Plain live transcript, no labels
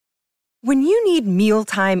When you need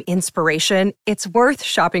mealtime inspiration, it's worth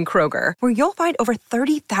shopping Kroger, where you'll find over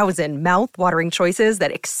 30,000 mouth-watering choices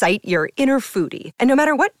that excite your inner foodie. And no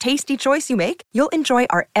matter what tasty choice you make, you'll enjoy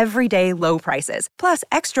our everyday low prices, plus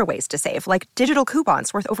extra ways to save, like digital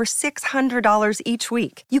coupons worth over $600 each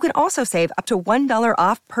week. You can also save up to $1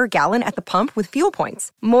 off per gallon at the pump with fuel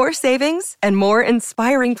points. More savings and more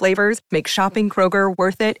inspiring flavors make shopping Kroger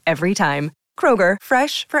worth it every time. Kroger,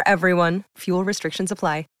 fresh for everyone. Fuel restrictions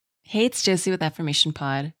apply. Hey, it's Josie with Affirmation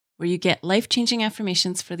Pod, where you get life-changing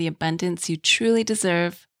affirmations for the abundance you truly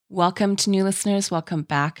deserve. Welcome to new listeners, welcome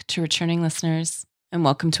back to returning listeners, and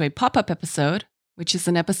welcome to a pop-up episode, which is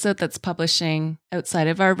an episode that's publishing outside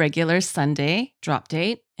of our regular Sunday drop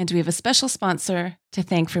date. And we have a special sponsor to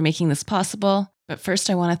thank for making this possible. But first,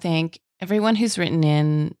 I want to thank everyone who's written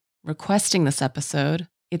in requesting this episode.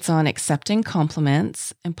 It's on accepting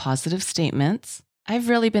compliments and positive statements. I've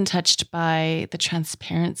really been touched by the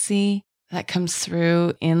transparency that comes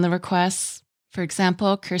through in the requests. For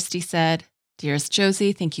example, Kirsty said, "Dearest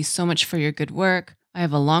Josie, thank you so much for your good work. I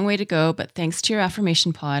have a long way to go, but thanks to your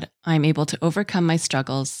affirmation pod, I'm able to overcome my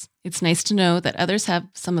struggles. It's nice to know that others have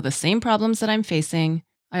some of the same problems that I'm facing.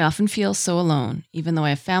 I often feel so alone. Even though I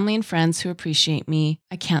have family and friends who appreciate me,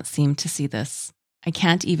 I can't seem to see this. I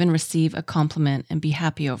can't even receive a compliment and be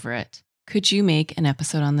happy over it. Could you make an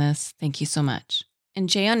episode on this? Thank you so much." And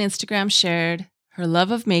Jay on Instagram shared her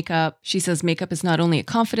love of makeup. She says makeup is not only a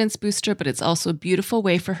confidence booster, but it's also a beautiful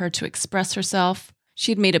way for her to express herself.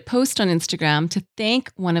 She had made a post on Instagram to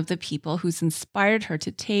thank one of the people who's inspired her to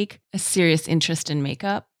take a serious interest in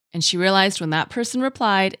makeup. And she realized when that person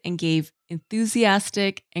replied and gave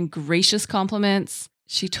enthusiastic and gracious compliments,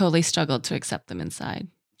 she totally struggled to accept them inside.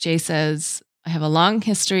 Jay says, "I have a long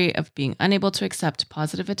history of being unable to accept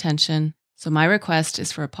positive attention. So my request is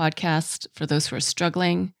for a podcast for those who are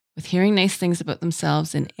struggling with hearing nice things about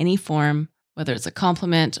themselves in any form, whether it's a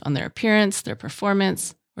compliment on their appearance, their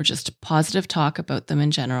performance, or just positive talk about them in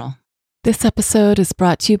general." This episode is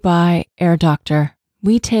brought to you by Air Doctor.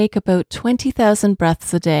 We take about 20,000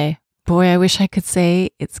 breaths a day. Boy, I wish I could say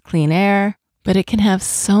it's clean air, but it can have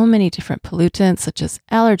so many different pollutants such as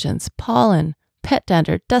allergens, pollen, pet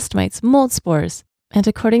dander, dust mites, mold spores. And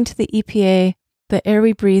according to the EPA, the air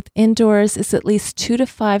we breathe indoors is at least 2 to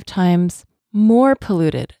 5 times more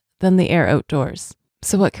polluted than the air outdoors.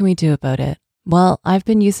 So what can we do about it? Well, I've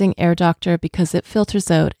been using Air Doctor because it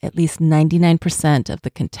filters out at least 99% of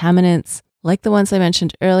the contaminants, like the ones I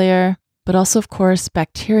mentioned earlier, but also, of course,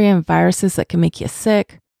 bacteria and viruses that can make you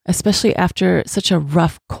sick, especially after such a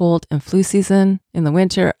rough cold and flu season. In the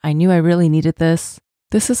winter, I knew I really needed this.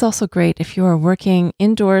 This is also great if you are working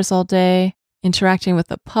indoors all day, interacting with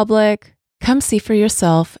the public. Come see for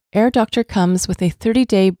yourself. Air Doctor comes with a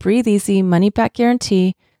 30-day breathe easy money back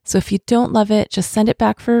guarantee. So if you don't love it, just send it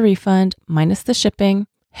back for a refund minus the shipping.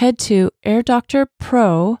 Head to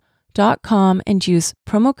airdoctorpro.com and use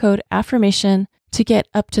promo code AFFIRMATION to get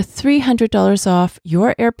up to $300 off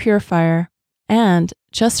your air purifier. And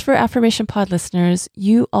just for Affirmation Pod listeners,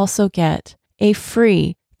 you also get a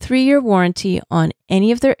free 3-year warranty on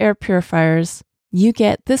any of their air purifiers. You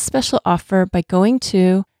get this special offer by going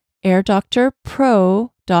to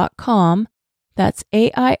airdoctorpro.com. That's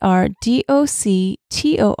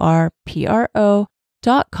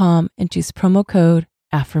airdoctorpro.com and use promo code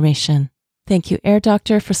AFFIRMATION. Thank you, Air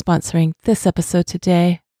Doctor, for sponsoring this episode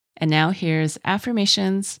today. And now here's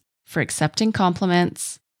affirmations for accepting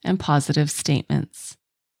compliments and positive statements.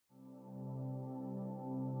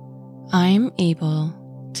 I'm able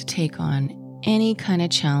to take on any kind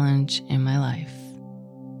of challenge in my life.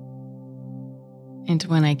 And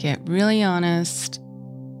when I get really honest,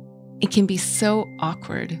 it can be so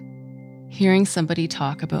awkward hearing somebody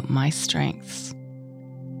talk about my strengths.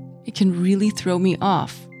 It can really throw me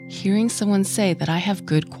off hearing someone say that I have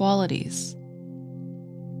good qualities.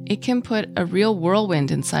 It can put a real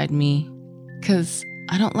whirlwind inside me because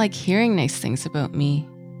I don't like hearing nice things about me.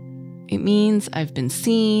 It means I've been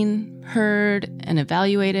seen, heard, and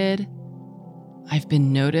evaluated. I've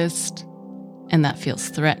been noticed, and that feels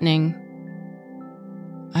threatening.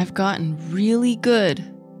 I've gotten really good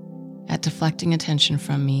at deflecting attention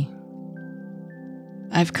from me.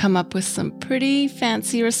 I've come up with some pretty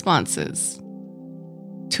fancy responses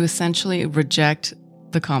to essentially reject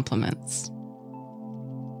the compliments.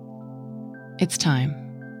 It's time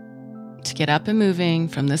to get up and moving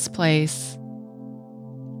from this place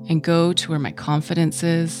and go to where my confidence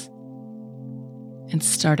is and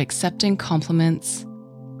start accepting compliments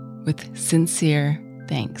with sincere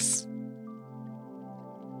thanks.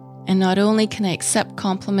 And not only can I accept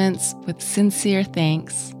compliments with sincere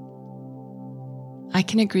thanks, I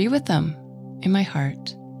can agree with them in my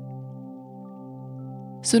heart.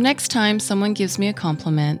 So next time someone gives me a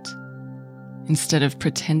compliment, instead of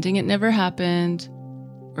pretending it never happened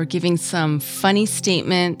or giving some funny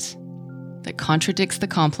statement that contradicts the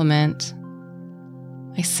compliment,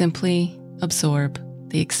 I simply absorb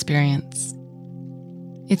the experience.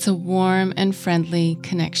 It's a warm and friendly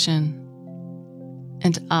connection,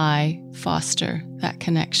 and I foster that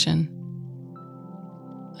connection.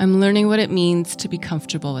 I'm learning what it means to be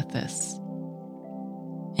comfortable with this.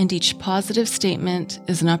 And each positive statement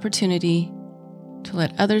is an opportunity to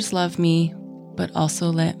let others love me, but also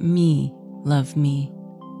let me love me.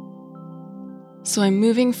 So I'm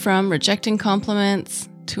moving from rejecting compliments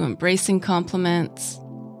to embracing compliments.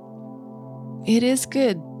 It is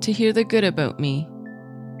good to hear the good about me.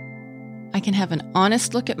 I can have an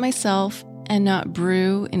honest look at myself and not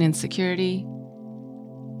brew in insecurity.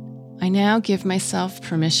 I now give myself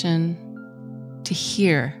permission to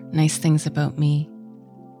hear nice things about me.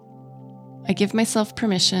 I give myself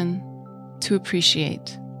permission to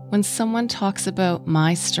appreciate when someone talks about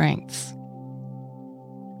my strengths.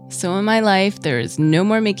 So in my life, there is no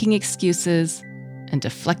more making excuses and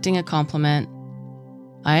deflecting a compliment.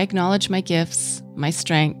 I acknowledge my gifts, my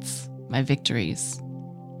strengths, my victories.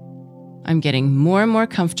 I'm getting more and more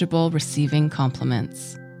comfortable receiving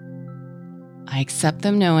compliments. I accept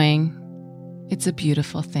them knowing it's a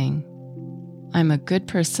beautiful thing. I'm a good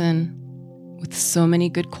person with so many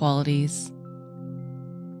good qualities.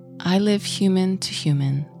 I live human to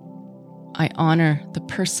human. I honor the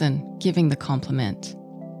person giving the compliment,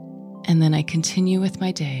 and then I continue with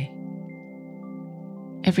my day.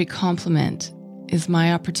 Every compliment is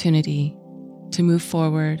my opportunity to move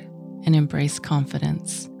forward and embrace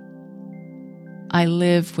confidence. I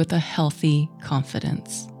live with a healthy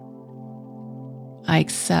confidence. I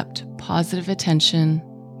accept positive attention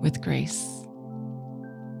with grace.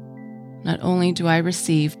 Not only do I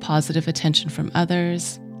receive positive attention from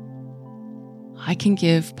others, I can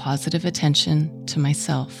give positive attention to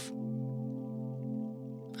myself.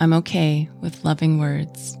 I'm okay with loving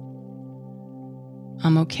words.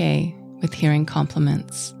 I'm okay with hearing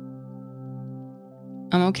compliments.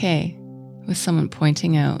 I'm okay with someone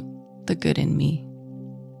pointing out the good in me.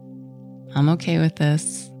 I'm okay with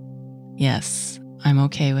this. Yes, I'm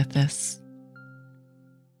okay with this.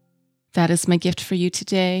 That is my gift for you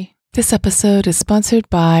today. This episode is sponsored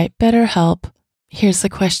by BetterHelp. Here's the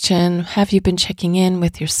question. Have you been checking in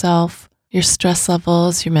with yourself, your stress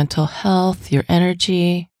levels, your mental health, your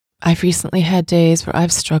energy? I've recently had days where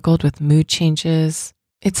I've struggled with mood changes.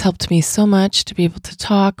 It's helped me so much to be able to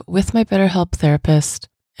talk with my BetterHelp therapist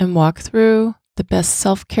and walk through the best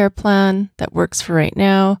self-care plan that works for right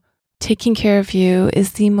now. Taking care of you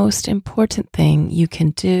is the most important thing you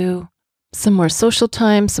can do. Some more social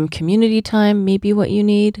time, some community time, maybe what you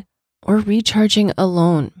need, or recharging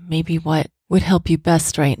alone, maybe what would help you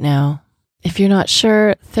best right now. If you're not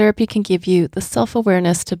sure, therapy can give you the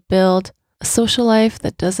self-awareness to build a social life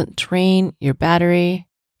that doesn't drain your battery.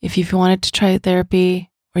 If you've wanted to try therapy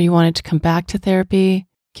or you wanted to come back to therapy,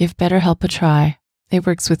 give BetterHelp a try. It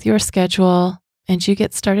works with your schedule, and you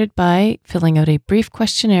get started by filling out a brief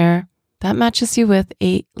questionnaire that matches you with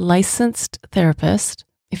a licensed therapist.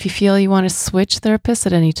 If you feel you want to switch therapists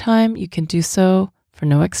at any time, you can do so for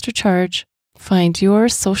no extra charge. Find your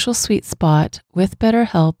social sweet spot with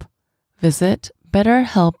BetterHelp. Visit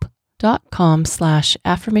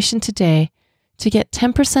betterhelp.com/affirmation today to get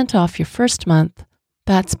 10% off your first month.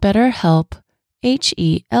 That's BetterHelp,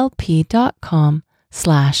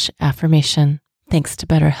 HELP.com/affirmation. Thanks to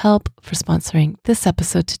BetterHelp for sponsoring this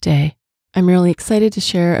episode today. I'm really excited to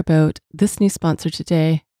share about this new sponsor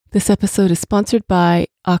today. This episode is sponsored by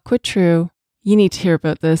AquaTrue. You need to hear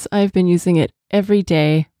about this. I've been using it every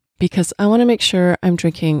day because I want to make sure I'm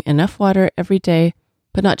drinking enough water every day,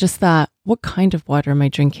 but not just that. What kind of water am I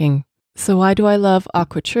drinking? So why do I love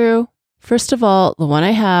AquaTrue? First of all, the one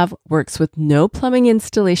I have works with no plumbing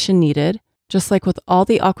installation needed. Just like with all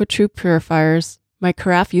the AquaTrue purifiers, my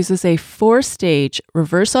carafe uses a 4-stage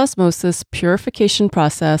reverse osmosis purification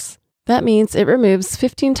process. That means it removes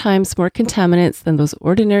 15 times more contaminants than those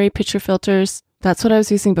ordinary pitcher filters. That's what I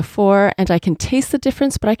was using before, and I can taste the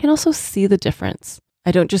difference, but I can also see the difference.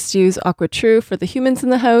 I don't just use AquaTrue for the humans in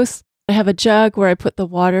the house. I have a jug where I put the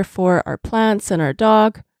water for our plants and our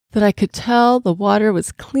dog, that I could tell the water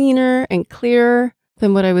was cleaner and clearer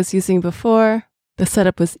than what I was using before. The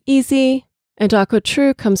setup was easy, and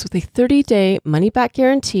AquaTrue comes with a 30-day money-back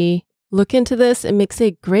guarantee. Look into this. It makes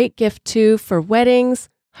a great gift too for weddings,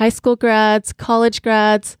 high school grads, college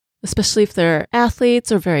grads, especially if they're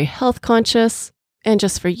athletes or very health conscious. And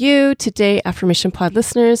just for you, today Affirmation Pod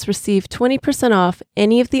listeners receive 20% off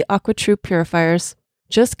any of the AquaTrue purifiers.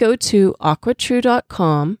 just go to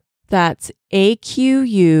aquatrue.com. That's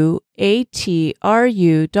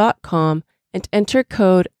AQUATRU.com and enter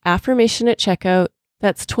code AFFIRMATION at checkout.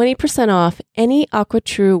 That's 20% off any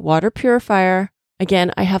AquaTrue water purifier.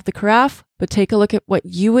 Again, I have the carafe, but take a look at what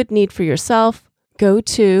you would need for yourself. Go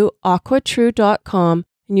to aquatrue.com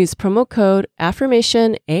and use promo code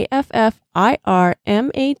AFFIRMATION,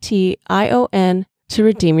 AFFIRMATION, to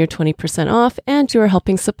redeem your 20% off, and you are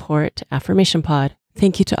helping support Affirmation Pod.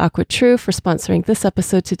 Thank you to AquaTrue for sponsoring this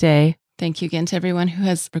episode today. Thank you again to everyone who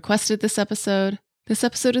has requested this episode. This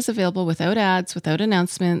episode is available without ads, without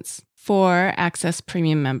announcements, for Access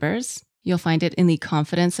Premium members. You'll find it in the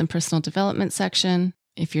Confidence and Personal Development section.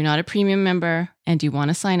 If you're not a premium member and you want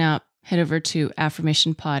to sign up, head over to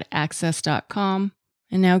affirmationpodaccess.com.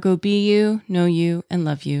 And now go be you, know you, and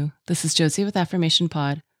love you. This is Josie with Affirmation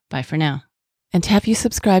Pod. Bye for now. And have you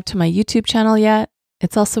subscribed to my YouTube channel yet?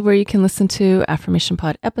 It's also where you can listen to Affirmation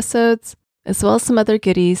Pod episodes, as well as some other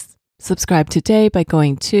goodies. Subscribe today by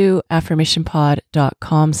going to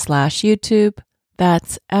affirmationpod.com/YouTube.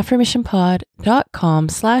 That's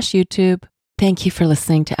affirmationpod.com/YouTube. Thank you for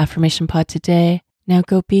listening to Affirmation Pod today. Now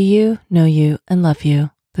go be you, know you, and love you.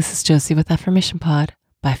 This is Josie with Affirmation Pod.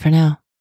 Bye for now.